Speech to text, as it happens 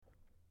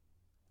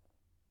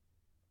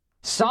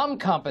some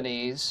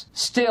companies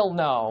still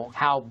know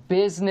how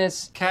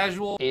business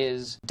casual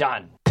is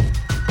done.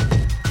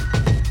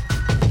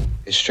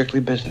 It's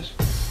strictly business.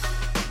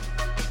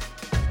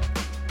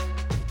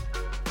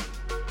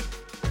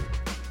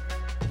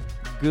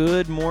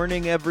 Good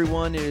morning,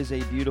 everyone. It is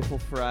a beautiful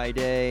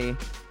Friday,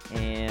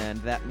 and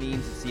that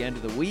means it's the end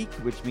of the week,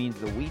 which means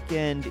the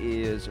weekend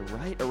is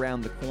right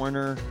around the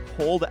corner.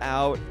 Hold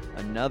out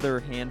another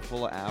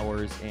handful of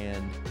hours,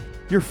 and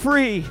you're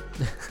free,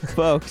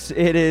 folks.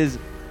 It is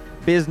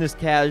Business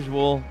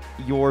Casual,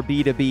 your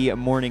B2B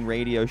morning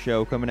radio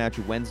show, coming at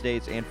you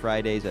Wednesdays and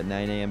Fridays at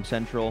 9 a.m.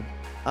 Central.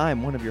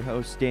 I'm one of your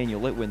hosts,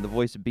 Daniel Litwin, the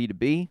voice of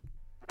B2B.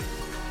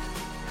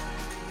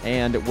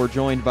 And we're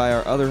joined by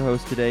our other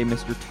host today,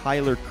 Mr.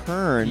 Tyler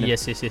Kern.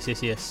 Yes.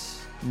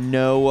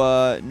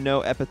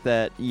 No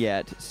epithet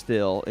yet,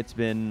 still. It's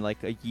been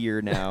like a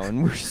year now,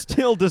 and we're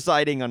still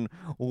deciding on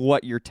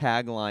what your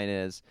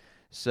tagline is.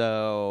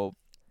 So,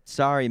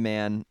 sorry,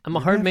 man. I'm a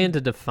hard man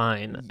to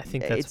define. I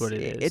think that's what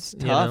it is. It's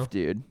tough,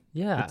 dude.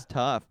 Yeah. It's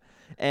tough.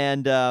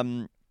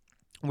 And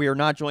we are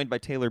not joined by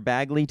Taylor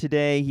Bagley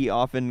today. He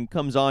often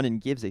comes on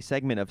and gives a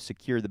segment of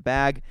Secure the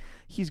Bag.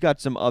 He's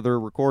got some other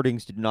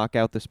recordings to knock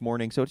out this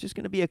morning, so it's just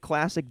going to be a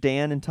classic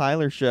Dan and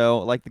Tyler show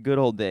like the good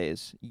old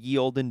days. Ye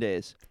olden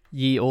days.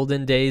 Ye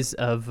olden days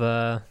of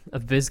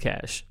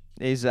BizCash.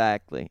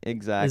 Exactly.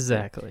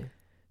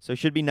 So it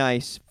should be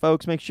nice.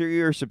 Folks, make sure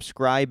you're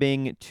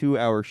subscribing to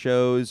our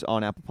shows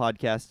on Apple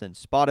Podcasts and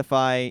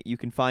Spotify. You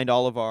can find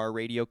all of our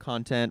radio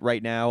content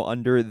right now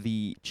under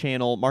the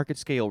channel Market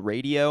Scale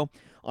Radio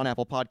on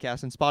Apple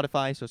Podcasts and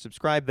Spotify, so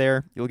subscribe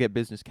there. You'll get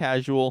Business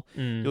Casual.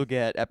 You'll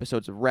get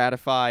episodes of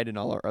Ratified and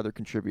all our other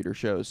contributor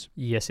shows.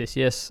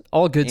 Yes.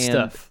 All good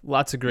stuff.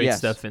 Lots of great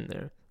stuff in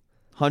there.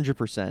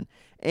 100%.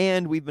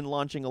 And we've been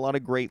launching a lot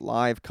of great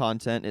live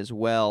content as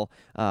well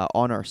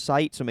on our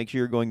site, so make sure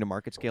you're going to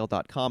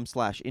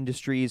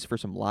marketscale.com/industries for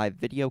some live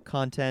video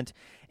content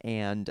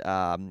and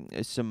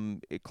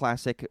some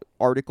classic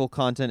article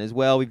content as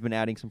well. We've been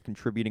adding some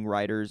contributing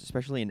writers,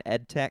 especially in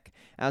ed tech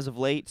as of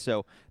late,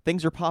 so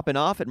things are popping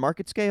off at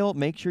Market Scale.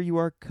 Make sure you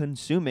are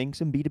consuming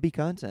some B2B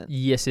content.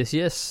 Yes.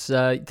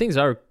 Things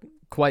are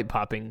quite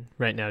popping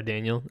right now,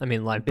 Daniel. I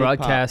mean, live Big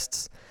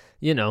broadcasts. Pop.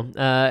 You know,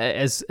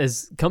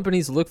 as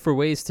companies look for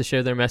ways to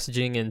share their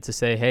messaging and to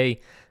say, hey,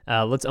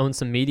 let's own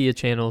some media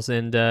channels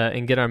and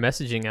get our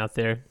messaging out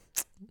there.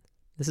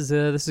 This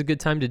is a good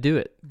time to do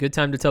it. Good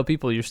time to tell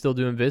people you're still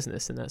doing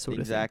business and that sort of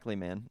thing. Exactly,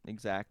 man.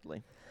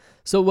 Exactly.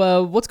 So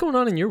what's going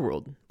on in your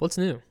world? What's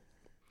new?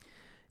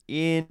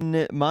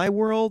 In my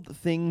world,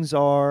 things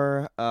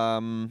are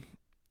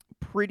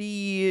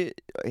pretty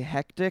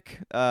hectic.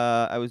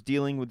 I was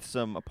dealing with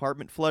some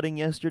apartment flooding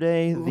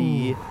yesterday.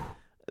 Ooh.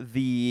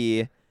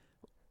 The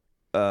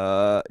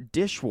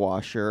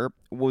dishwasher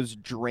was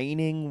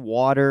draining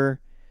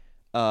water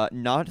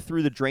not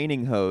through the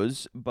draining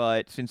hose,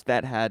 but since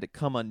that had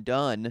come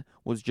undone,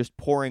 was just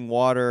pouring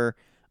water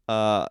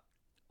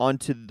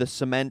onto the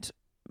cement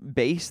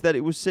base that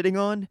it was sitting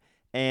on,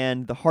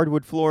 and the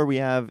hardwood floor we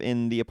have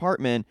in the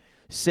apartment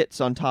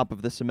sits on top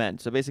of the cement.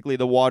 So basically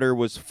the water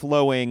was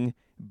flowing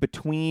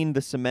between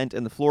the cement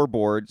and the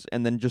floorboards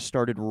and then just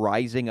started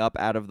rising up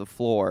out of the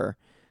floor.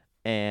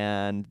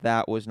 And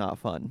that was not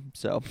fun.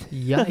 So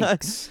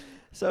yikes.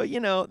 So,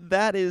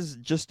 that is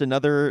just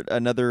another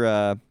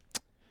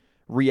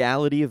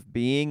reality of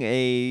being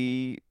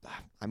I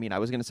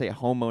was going to say a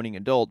home-owning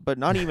adult, but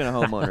not even a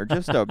homeowner,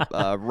 just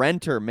a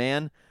renter,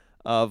 man,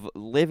 of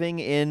living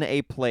in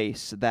a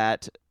place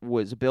that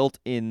was built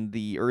in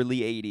the early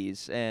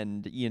 80s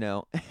and,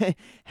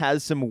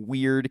 has some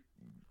weird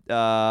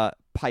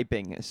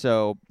piping.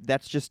 So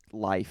that's just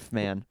life,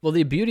 man. Well,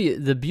 the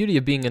beauty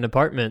of being an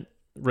apartment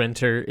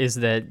renter is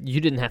that you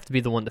didn't have to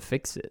be the one to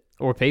fix it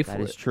or pay for it.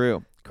 That is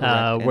true.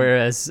 Correct.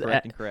 Whereas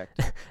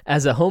correct.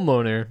 As a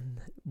homeowner,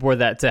 were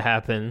that to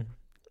happen,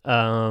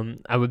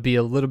 I would be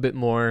a little bit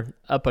more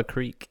up a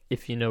creek,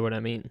 if you know what I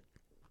mean.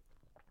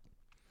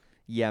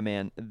 Yeah,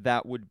 man,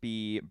 that would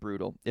be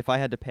brutal. If I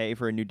had to pay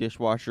for a new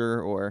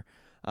dishwasher or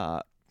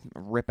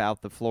rip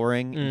out the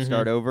flooring and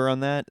start over on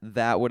that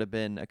would have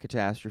been a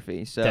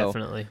catastrophe. So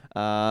definitely.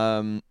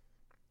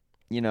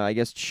 I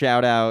guess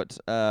shout out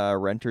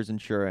renter's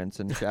insurance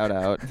and shout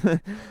out,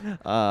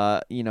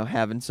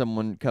 having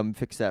someone come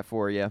fix that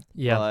for you.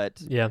 Yeah.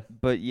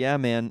 But yeah,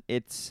 man,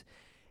 it's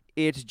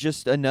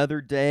just another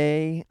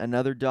day,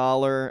 another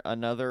dollar,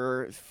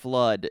 another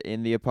flood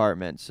in the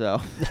apartment.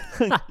 So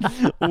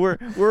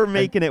we're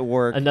making it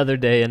work. Another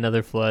day,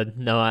 another flood.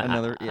 No,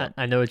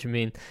 I know what you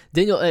mean,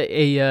 Daniel.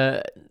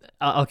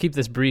 I'll keep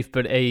this brief,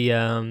 but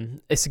a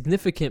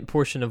significant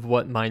portion of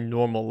what my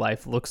normal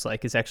life looks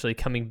like is actually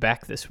coming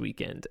back this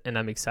weekend, and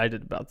I'm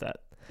excited about that.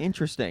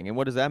 Interesting. And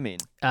what does that mean?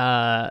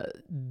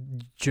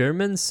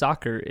 German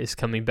soccer is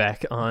coming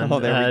back on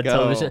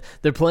television.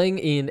 They're playing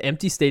in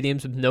empty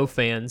stadiums with no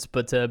fans,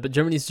 but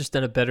Germany's just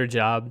done a better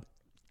job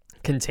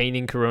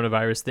containing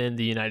coronavirus than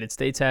the United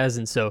States has.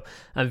 And so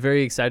I'm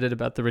very excited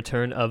about the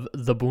return of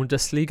the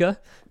Bundesliga,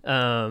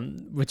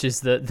 which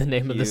is the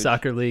name of the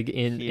soccer league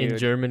in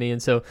Germany.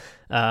 And so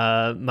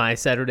my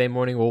Saturday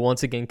morning will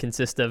once again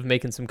consist of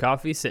making some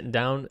coffee, sitting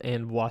down,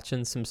 and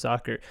watching some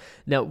soccer.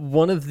 Now,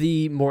 one of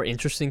the more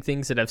interesting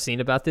things that I've seen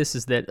about this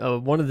is that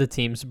one of the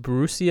teams,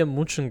 Borussia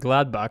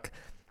Mönchengladbach,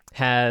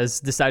 has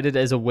decided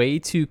as a way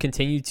to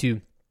continue to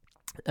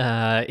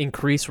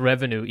increase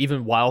revenue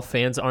even while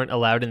fans aren't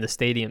allowed in the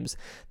stadiums.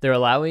 They're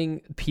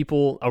allowing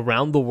people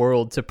around the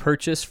world to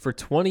purchase for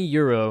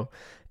 €20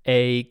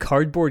 a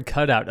cardboard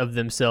cutout of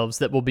themselves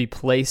that will be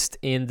placed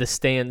in the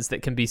stands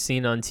that can be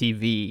seen on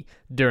TV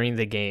during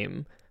the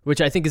game,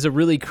 which I think is a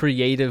really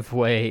creative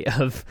way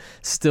of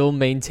still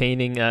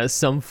maintaining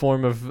some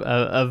form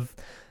of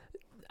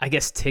I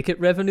guess, ticket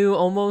revenue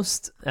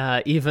almost,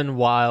 even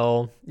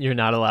while you're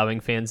not allowing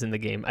fans in the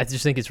game. I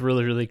just think it's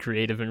really, really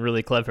creative and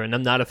really clever. And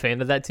I'm not a fan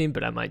of that team,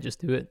 but I might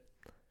just do it.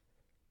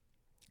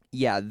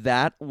 Yeah,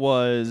 that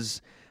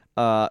was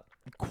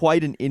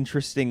quite an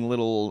interesting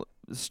little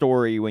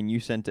story when you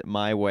sent it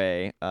my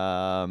way.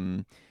 I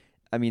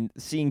mean,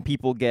 seeing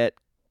people get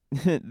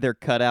their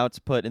cutouts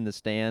put in the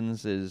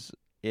stands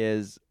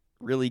is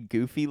really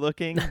goofy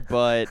looking,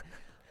 but...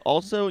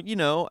 Also, you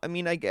know, I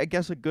mean, I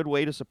guess a good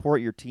way to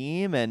support your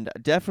team, and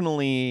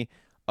definitely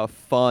a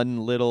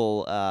fun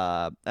little,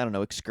 I don't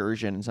know,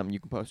 excursion, something you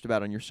can post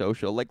about on your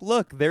social. Like,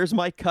 look, there's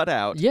my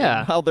cutout.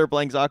 Yeah. While they're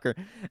playing soccer.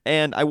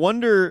 And I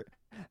wonder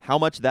how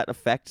much that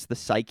affects the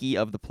psyche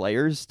of the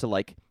players to,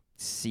 like,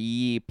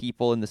 see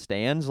people in the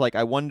stands. Like,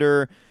 I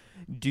wonder,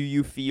 do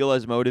you feel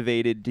as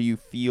motivated? Do you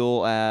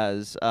feel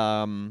as...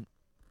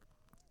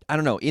 I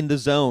don't know, in the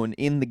zone,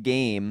 in the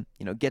game,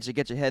 you know, get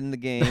your head in the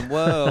game.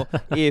 Whoa,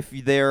 if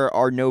there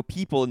are no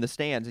people in the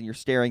stands and you're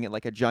staring at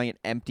like a giant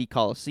empty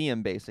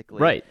coliseum,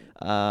 basically. Right.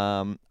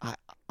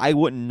 I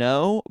wouldn't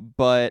know,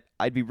 but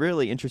I'd be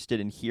really interested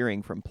in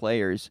hearing from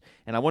players.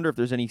 And I wonder if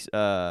there's any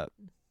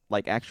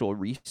like actual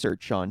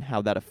research on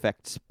how that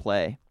affects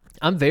play.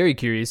 I'm very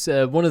curious.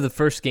 One of the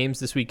first games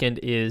this weekend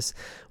is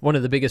one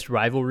of the biggest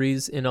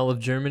rivalries in all of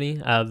Germany,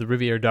 the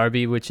Riviera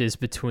Derby, which is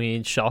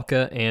between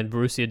Schalke and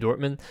Borussia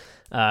Dortmund,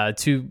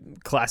 two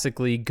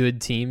classically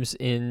good teams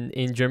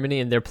in Germany,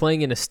 and they're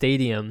playing in a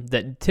stadium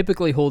that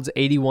typically holds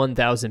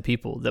 81,000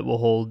 people that will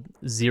hold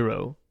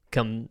 0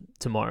 come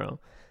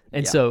tomorrow.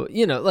 And so,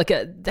 you know, like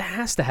that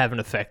has to have an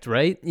effect,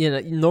 right? You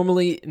know,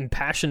 normally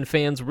impassioned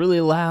fans,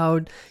 really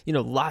loud, you know,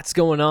 lots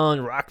going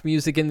on, rock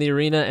music in the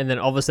arena, and then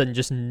all of a sudden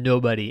just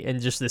nobody and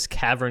just this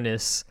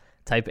cavernous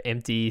type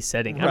empty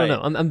setting. Right. I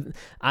don't know.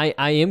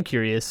 I am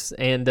curious,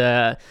 and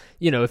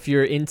you know, if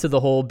you're into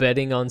the whole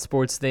betting on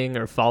sports thing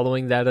or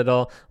following that at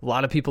all, a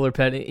lot of people are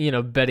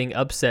betting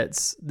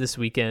upsets this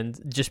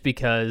weekend just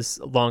because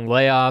long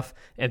layoff,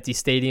 empty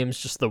stadiums,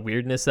 just the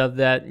weirdness of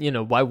that. You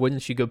know, why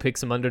wouldn't you go pick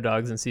some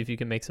underdogs and see if you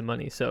can make some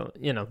money? So,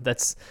 you know,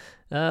 that's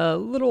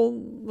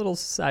little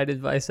side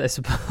advice, I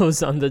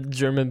suppose, on the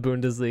German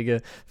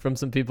Bundesliga from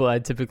some people I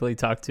typically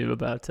talk to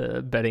about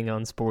betting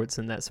on sports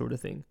and that sort of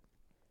thing.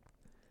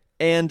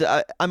 And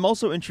I'm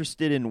also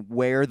interested in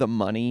where the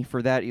money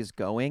for that is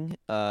going.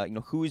 You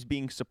know, who is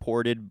being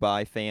supported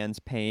by fans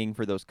paying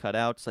for those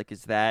cutouts? Like,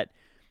 is that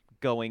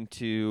going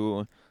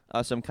to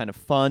some kind of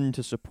fund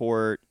to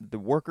support the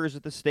workers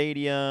at the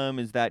stadium?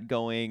 Is that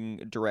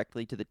going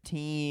directly to the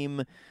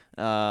team?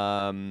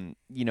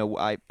 You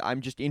know,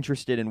 I'm just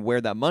interested in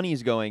where that money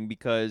is going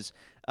because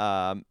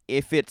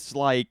if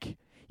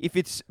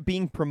it's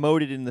being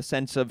promoted in the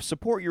sense of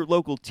support your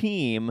local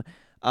team,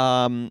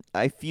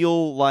 I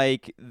feel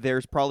like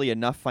there's probably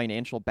enough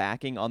financial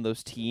backing on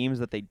those teams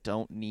that they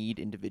don't need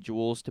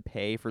individuals to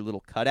pay for little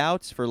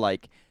cutouts for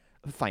like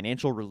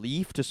financial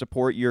relief to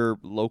support your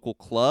local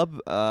club.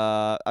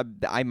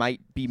 I might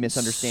be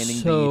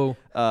misunderstanding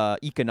the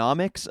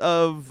economics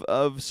of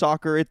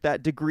soccer at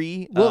that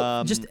degree.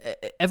 Well, just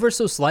ever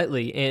so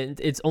slightly, and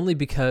it's only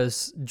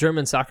because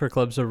German soccer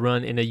clubs are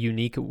run in a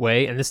unique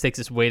way, and this takes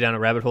us way down a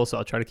rabbit hole, so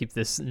I'll try to keep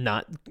this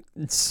not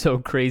so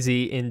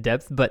crazy in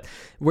depth. But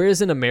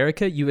whereas in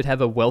America, you would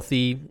have a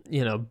wealthy,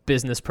 you know,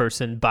 business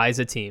person buys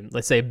a team,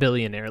 let's say a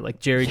billionaire like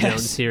Jerry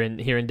Jones here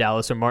in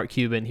Dallas or Mark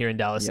Cuban here in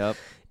Dallas. Yep.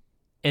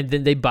 And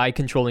then they buy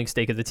controlling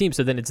stake of the team.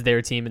 So then it's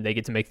their team and they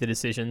get to make the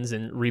decisions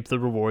and reap the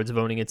rewards of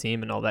owning a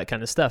team and all that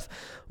kind of stuff.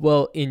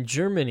 Well, in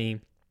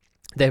Germany,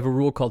 they have a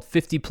rule called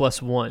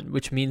 50+1,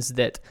 which means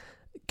that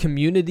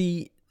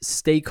community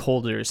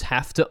stakeholders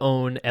have to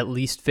own at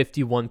least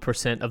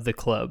 51% of the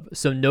club.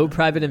 So no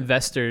private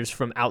investors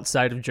from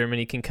outside of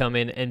Germany can come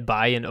in and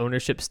buy an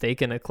ownership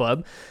stake in a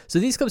club. So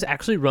these clubs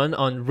actually run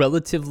on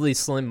relatively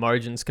slim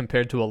margins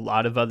compared to a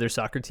lot of other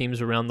soccer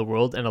teams around the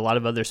world and a lot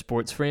of other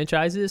sports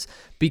franchises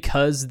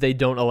because they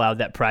don't allow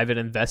that private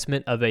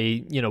investment of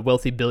a, you know,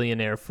 wealthy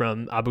billionaire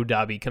from Abu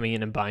Dhabi coming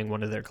in and buying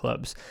one of their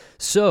clubs.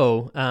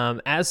 So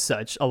as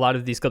such, a lot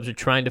of these clubs are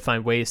trying to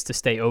find ways to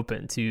stay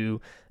open, to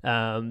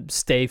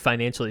stay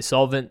financially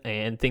solvent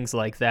and things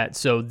like that.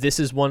 So this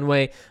is one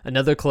way.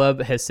 Another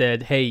club has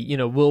said, hey,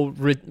 we'll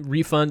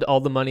refund all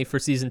the money for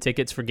season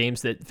tickets for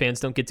games that fans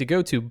don't get to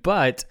go to,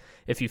 but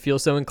if you feel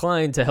so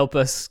inclined to help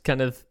us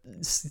kind of,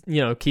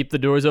 keep the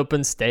doors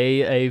open,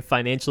 stay a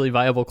financially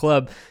viable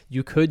club,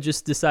 you could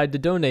just decide to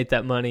donate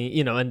that money,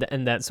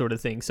 and that sort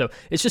of thing. So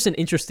it's just an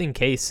interesting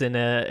case and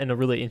a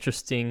really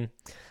interesting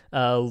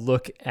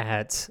look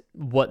at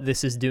what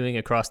this is doing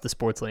across the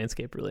sports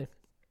landscape, really.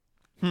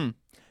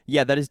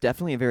 Yeah, that is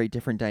definitely a very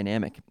different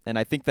dynamic. And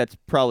I think that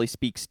probably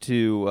speaks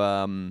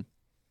to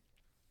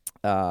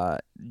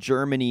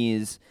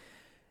Germany's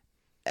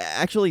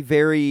actually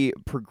very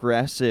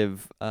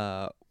progressive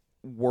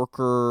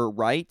worker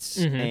rights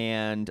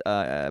and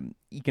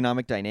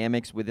economic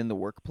dynamics within the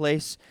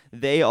workplace.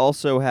 They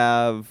also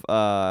have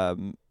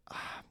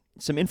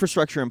some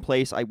infrastructure in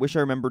place. I wish I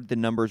remembered the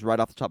numbers right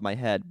off the top of my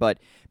head, but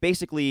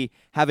basically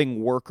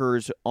having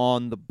workers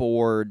on the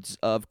boards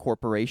of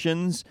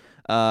corporations,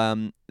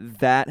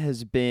 that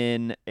has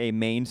been a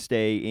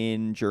mainstay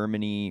in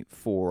Germany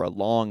for a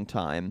long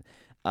time,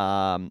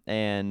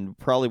 and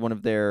probably one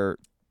of their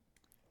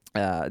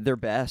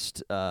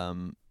best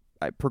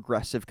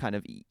progressive kind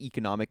of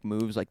economic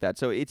moves like that.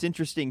 So it's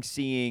interesting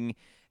seeing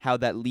how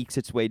that leaks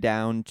its way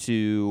down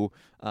to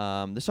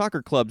the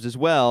soccer clubs as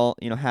well.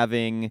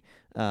 Having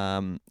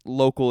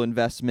local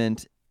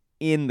investment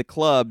in the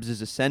clubs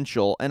is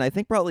essential, and I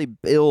think probably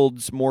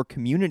builds more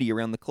community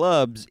around the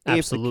clubs.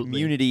 Absolutely. If the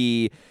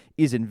community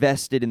is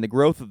invested in the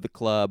growth of the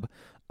club,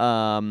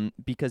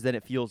 because then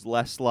it feels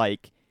less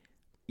like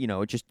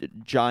just a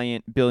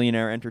giant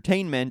billionaire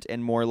entertainment,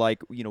 and more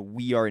like,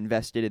 we are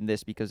invested in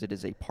this because it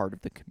is a part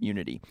of the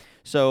community.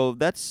 So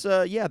that's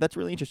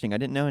really interesting. I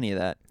didn't know any of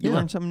that. You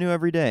learn something new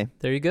every day.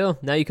 There you go.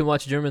 Now you can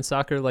watch German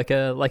soccer like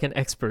an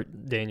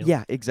expert, Daniel.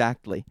 Yeah,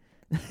 exactly.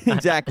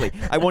 Exactly.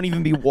 I won't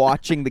even be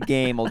watching the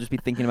game. I'll just be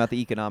thinking about the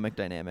economic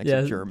dynamics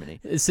of Germany.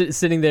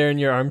 Sitting there in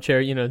your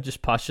armchair,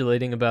 just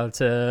postulating about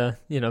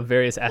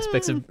various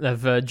aspects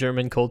of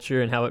German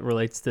culture and how it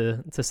relates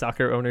to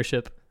soccer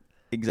ownership.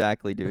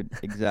 Exactly, dude.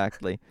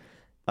 Exactly.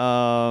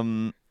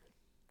 Yeah.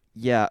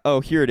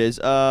 Oh, here it is.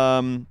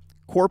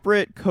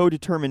 Corporate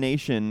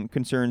co-determination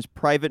concerns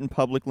private and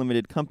public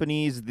limited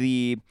companies.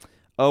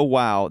 Oh,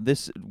 wow.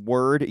 This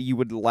word, you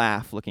would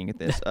laugh looking at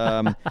this.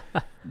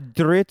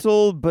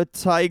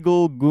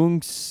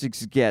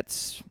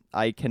 Drittelbeteiligungsgesetz.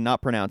 I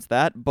cannot pronounce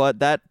that, but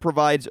that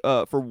provides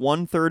for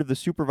 1/3 of the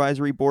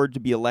supervisory board to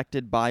be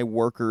elected by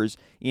workers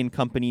in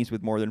companies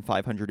with more than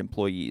 500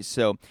 employees.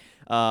 So,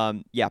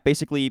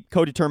 basically,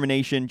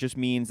 co-determination just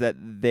means that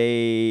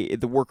the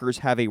workers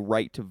have a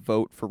right to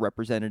vote for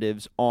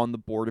representatives on the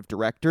board of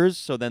directors.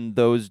 So then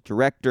those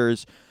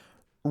directors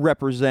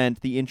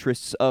represent the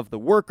interests of the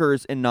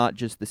workers and not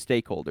just the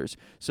stakeholders.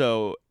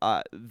 So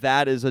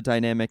that is a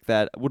dynamic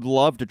that I would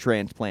love to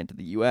transplant to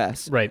the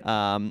U.S. Right.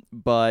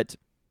 But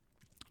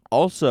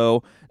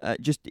also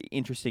just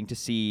interesting to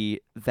see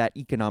that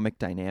economic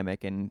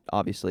dynamic, and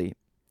obviously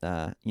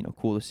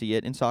cool to see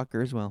it in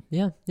soccer as well.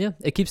 Yeah.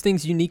 It keeps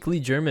things uniquely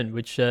German,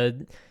 which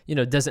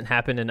doesn't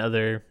happen in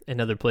other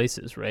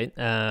places, right?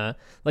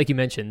 Like you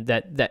mentioned,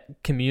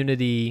 that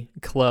community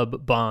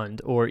club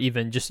bond, or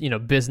even just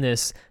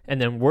business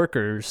and then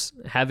workers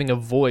having a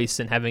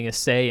voice and having a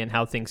say in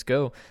how things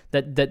go.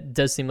 That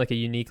does seem like a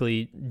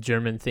uniquely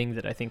German thing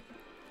that I think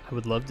I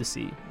would love to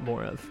see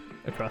more of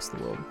across the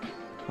world.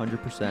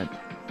 100%.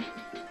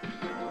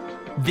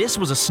 This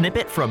was a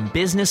snippet from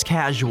Business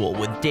Casual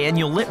with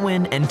Daniel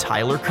Litwin and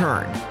Tyler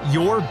Kern,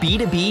 your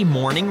B2B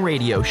morning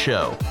radio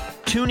show.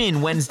 Tune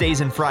in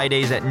Wednesdays and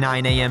Fridays at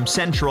 9 a.m.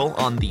 Central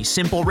on the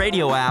Simple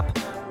Radio app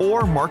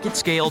or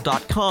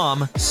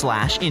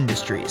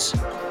marketscale.com/industries.